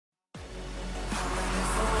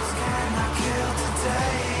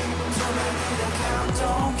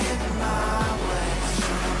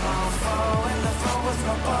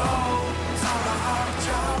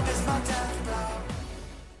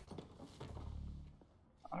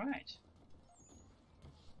Alright.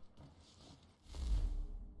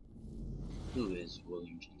 Who is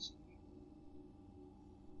William Johnson?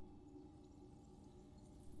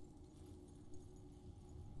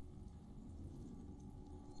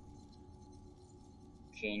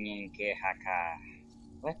 Kenyan Kehaka.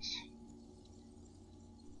 What?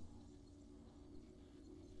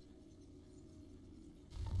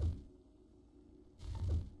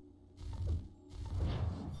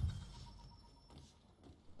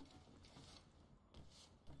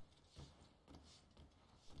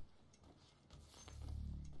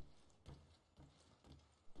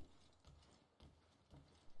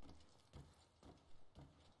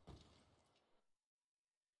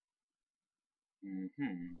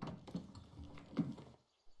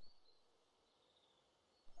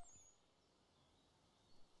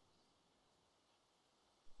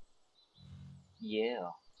 Yeah.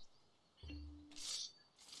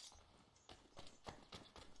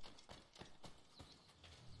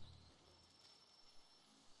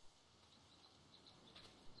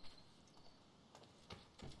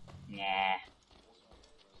 Nah.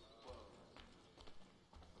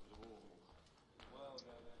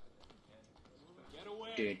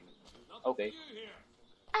 Dude. Okay.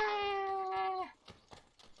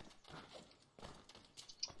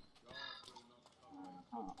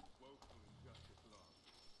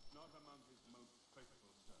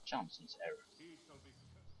 Johnson's error.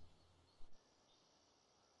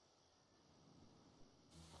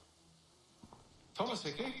 Thomas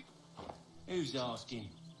Hickey? Who's asking?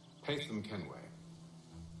 Haytham Kenway.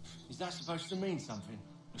 Is that supposed to mean something?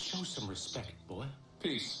 Show some respect, boy.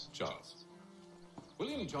 Peace, Charles.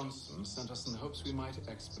 William Johnson sent us in the hopes we might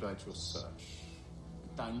expedite your search.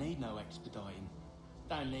 Don't need no expediting.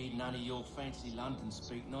 Don't need none of your fancy London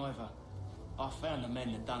speak neither. I found the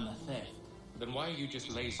men that done the theft. Then why are you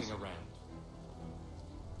just lazing around?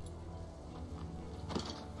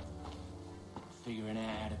 Figuring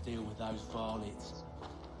out how to deal with those varlets.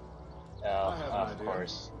 I have an of idea.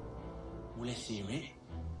 course. Well, let's hear it.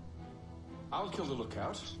 I'll kill the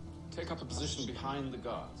lookout. Take up a position behind the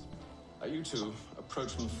guards. You two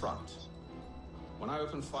approach from the front. When I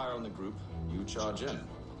open fire on the group, you charge in.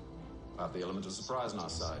 We'll have the element of surprise on our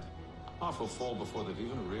side. Half will fall before they've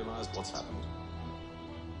even realized what's happened.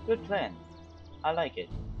 Good plan. I like it.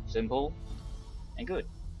 Simple and good.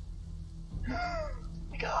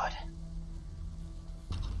 My God.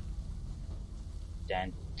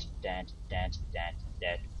 Dan.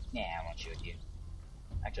 Yeah, I won't shoot you.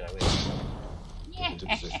 Actually, I will. Get into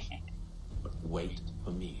position. But wait for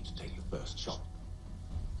me to take the first shot.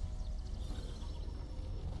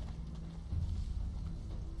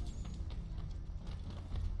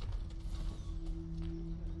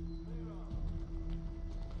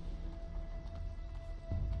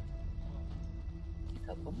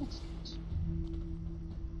 Couple mistakes.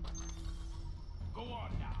 Go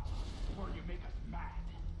on now, before you make us mad.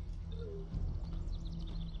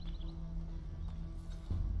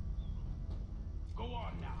 Go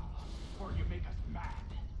on now, before you make us mad.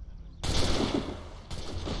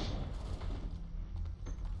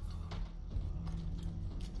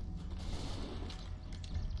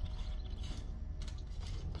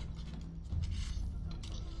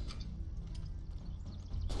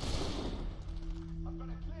 I've got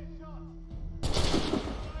a clear shot.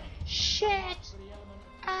 Shit!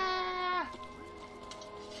 Ah!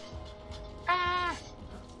 Ah!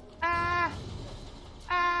 Ah!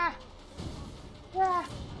 Ah! Ah!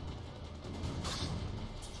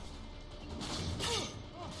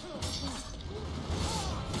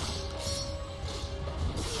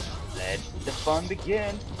 Let the fun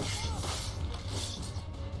begin.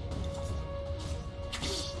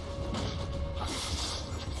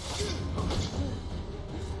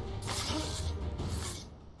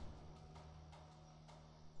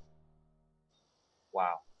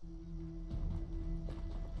 Wow.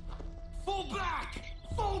 Fall back!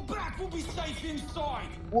 Fall back! We'll be safe inside!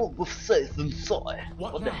 We'll be safe inside.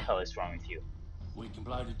 What the now? hell is wrong with you? We can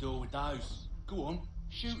blow the door with those. Go on,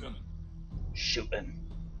 shoot them. Shoot him.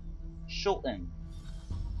 Shoot him.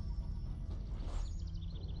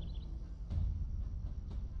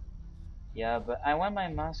 Yeah, but I want my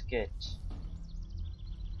musket.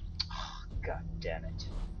 Oh, God damn it.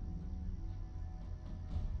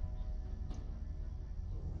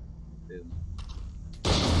 Boom.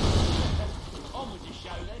 On with your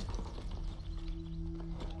show then.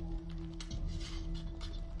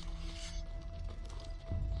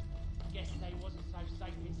 Guess they wasn't so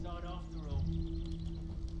safe inside after all.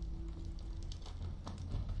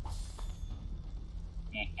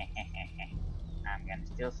 I'm gonna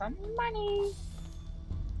steal some money.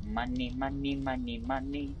 Money, money, money,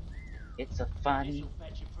 money. It's a funny This'll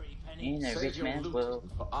fetch a pretty penny. in a Save rich your man's loot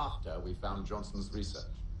world. for after we found Johnson's research.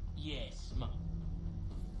 Yes, ma.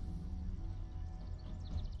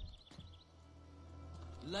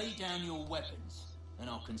 Lay down your weapons, and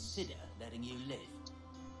I'll consider letting you live.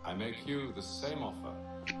 I make you the same offer.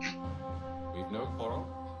 We've no quarrel.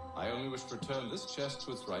 I only wish to return this chest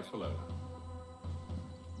to its rightful owner.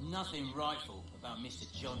 Nothing rightful about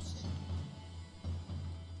Mr. Johnson.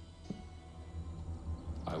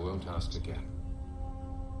 I won't ask again.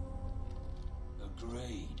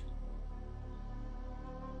 Agreed.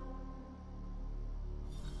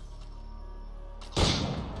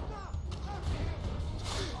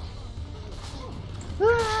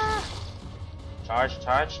 Ah! Charge,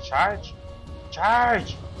 charge, charge!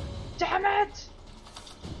 Charge! Damn it!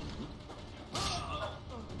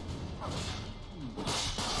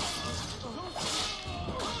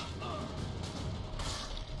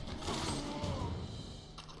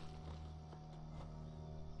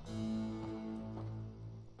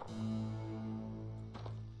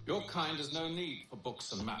 Your kind has no need for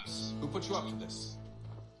books and maps. Who put you up to this?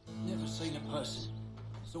 Never seen a person.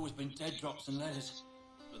 It's always been dead drops and letters.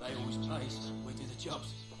 But they always pay, so we do the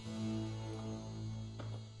jobs.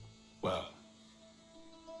 Well,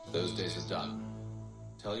 those days are done.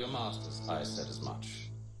 Tell your masters I said as much.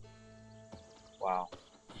 Wow.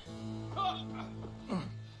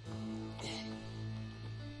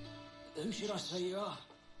 Who should I say you are?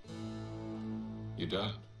 You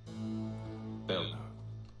don't? They'll know.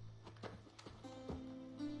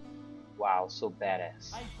 Wow, so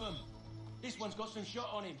badass. Hey, Fum. This one's got some shot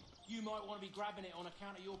on him. You might want to be grabbing it on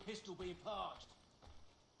account of your pistol being parched.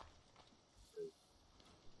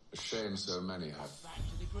 A shame so many have. Back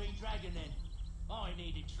to the Green Dragon, then. I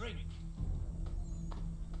need a drink.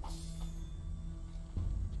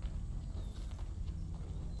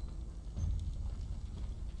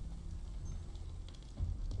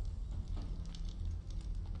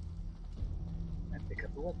 I pick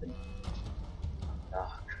up a weapon.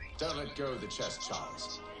 Ah, great. Don't let go of the chest,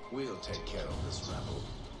 Charles. We'll take care of this rebel.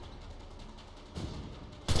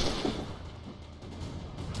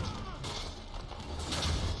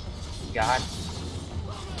 God.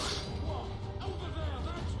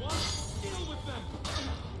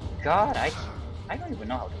 God, I don't even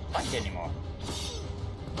know how to fight anymore.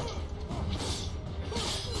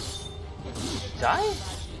 Die? Oh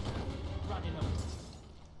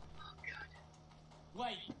God.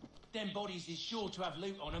 Wait, them bodies is sure to have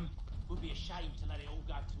loot on them. Would be a shame to let it all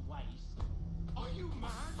go to waste. Are you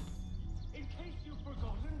mad? In case you've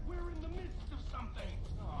forgotten, we're in the midst of something.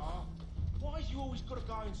 Aw, why's you always got to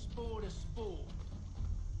go and spoil the sport?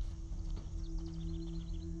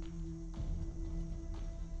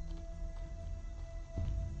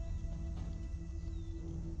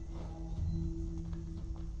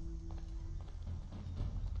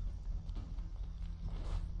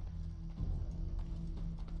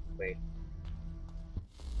 Wait.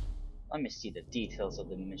 Let me see the details of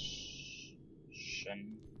the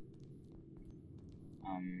mission.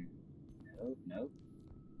 No.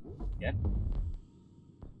 Yep.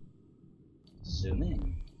 Zoom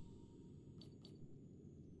in.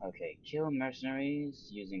 Okay, kill mercenaries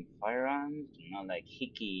using firearms, not like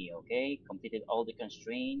Hickey, okay? Completed all the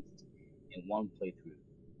constraints in one playthrough.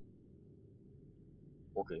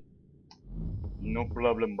 Okay. No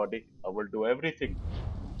problem, buddy. I will do everything.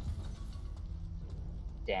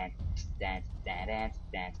 Dance, dance, dance,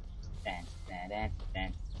 dance, dance, dance, dance,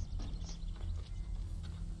 dance.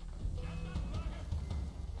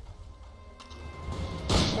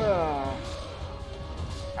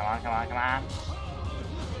 Come on, come on, come on.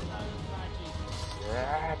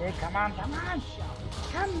 Yeah, come on, come on.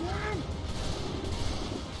 Come on.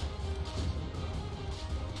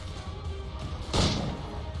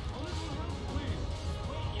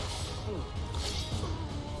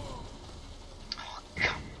 Oh,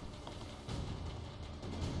 come.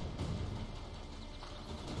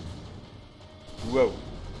 Whoa.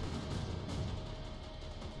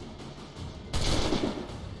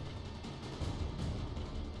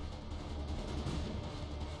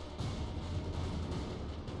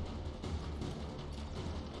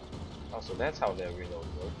 So that's how their reload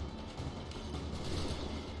works.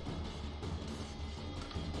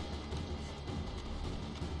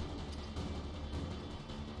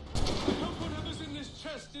 Hope whatever's in this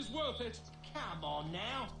chest is worth it. Come on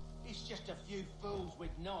now. It's just a few fools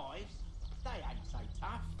with knives. They ain't so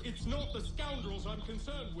tough. It's not the scoundrels I'm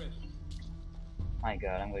concerned with. My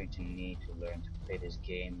God, I'm going to need to learn to play this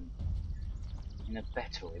game in a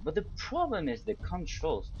better way. But the problem is the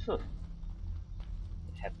controls. Phew.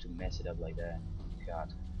 I have to mess it up like that.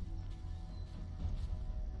 God.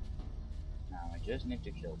 just need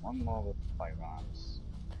to kill one more with firearms.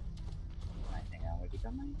 I think I already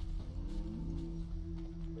got mine.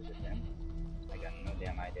 Is it them? I got no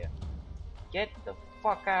damn idea. Get the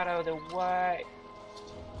fuck out of the way!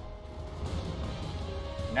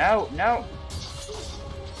 No, no!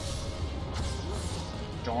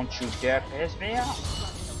 Don't you dare piss me off!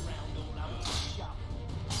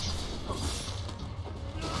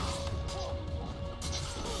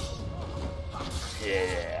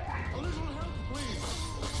 Yeah. A little help,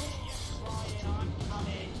 please.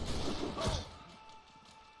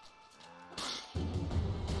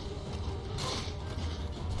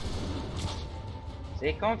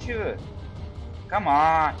 C'est quand tu veux. Come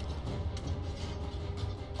on.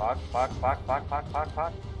 Fuck, fuck, fuck, fuck, fuck, fuck,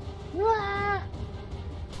 fuck. Ah.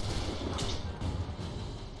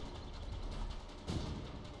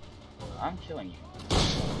 I'm killing you.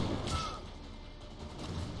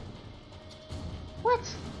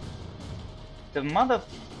 What? The mother...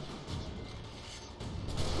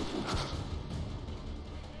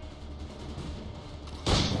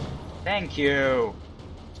 Thank you.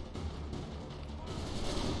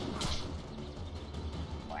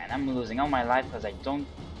 And I'm losing all my life because I don't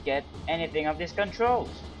get anything of these controls.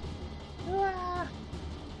 Ah.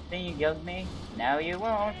 Then you killed me. Now you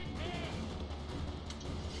won't.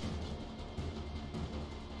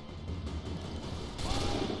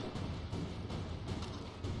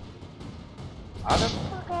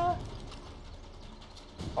 Motherfucker!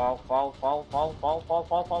 Fall, fall, fall, fall, fall, fall,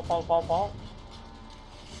 fall, fall, fall, fall, fall.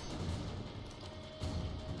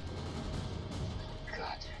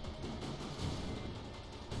 God.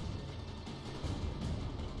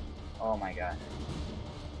 Oh my god.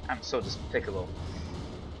 I'm so despicable.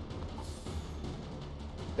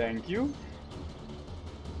 Thank you.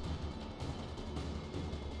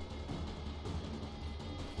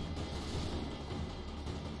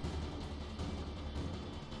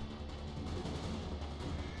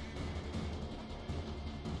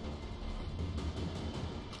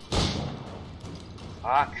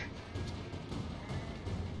 Fuck.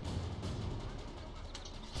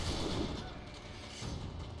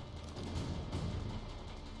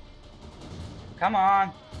 Come on.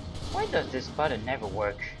 Why does this button never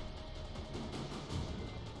work?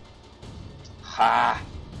 Ha.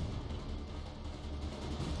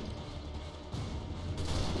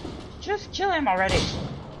 Just kill him already.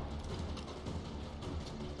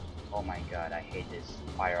 Oh my god, I hate this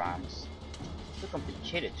firearms. So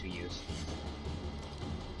complicated to use.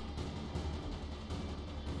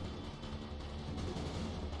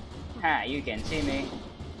 Ha, you can see me.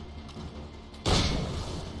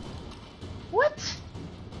 What?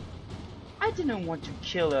 I didn't want to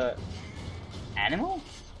kill a animal?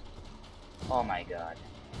 Oh my god.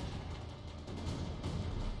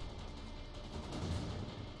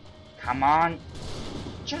 Come on.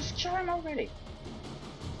 Just kill him already.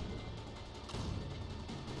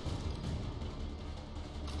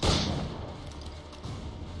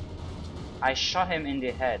 I shot him in the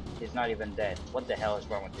head. He's not even dead. What the hell is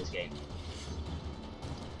wrong with this game?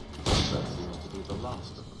 That seems to be the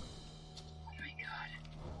last of them. Oh my god.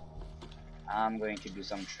 I'm going to do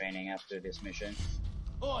some training after this mission.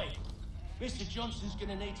 Oi! Mr. Johnson's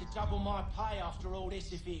gonna need to double my pay after all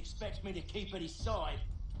this if he expects me to keep at his side.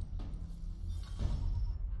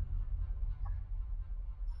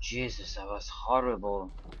 Jesus, that was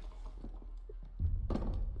horrible.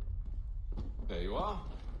 There you are.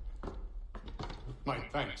 My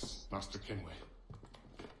thanks, Master Kenway.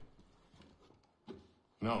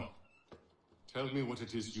 Now, tell me what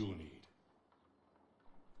it is you need.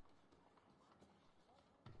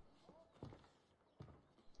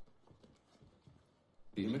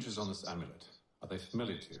 The images on this amulet, are they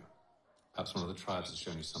familiar to you? Perhaps one of the tribes has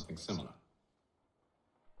shown you something similar.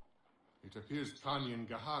 It appears Kanyan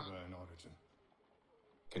Gahaga in origin.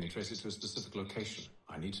 Can you trace it to a specific location?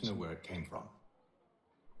 I need to know where it came from.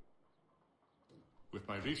 With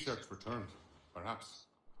my research returned, perhaps.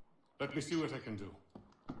 Let me see what I can do.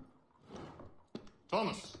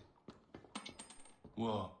 Thomas,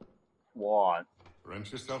 What? What?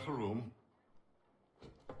 rent yourself a room.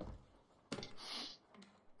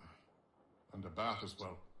 And a bath as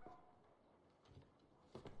well.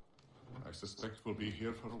 I suspect we'll be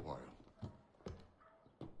here for a while.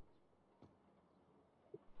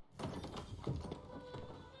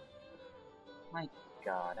 My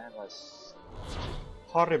god, that was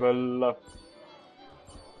horrible.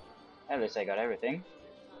 At least I got everything.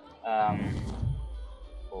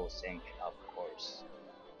 Full sync, of course.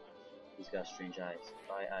 He's got strange eyes.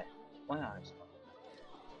 Why eyes?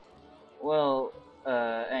 Well,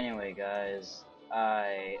 anyway, guys,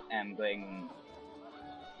 I am going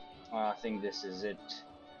I think this is it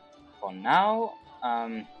for now.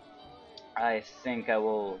 I think I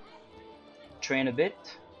will train a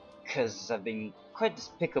bit, because I've been quite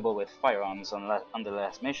despicable with firearms on the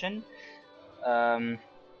last mission.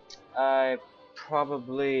 I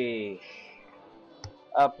probably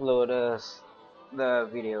upload the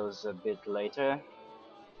videos a bit later.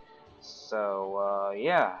 So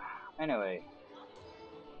yeah. Anyway,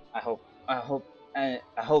 I hope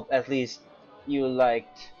at least you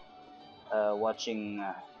liked watching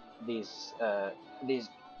this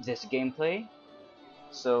gameplay.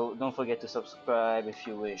 So don't forget to subscribe if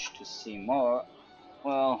you wish to see more.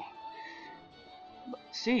 Well,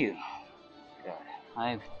 see you. God,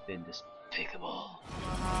 I've been despicable.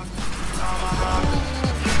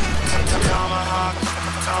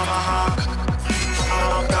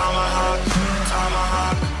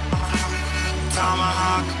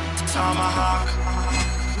 Tomahawk.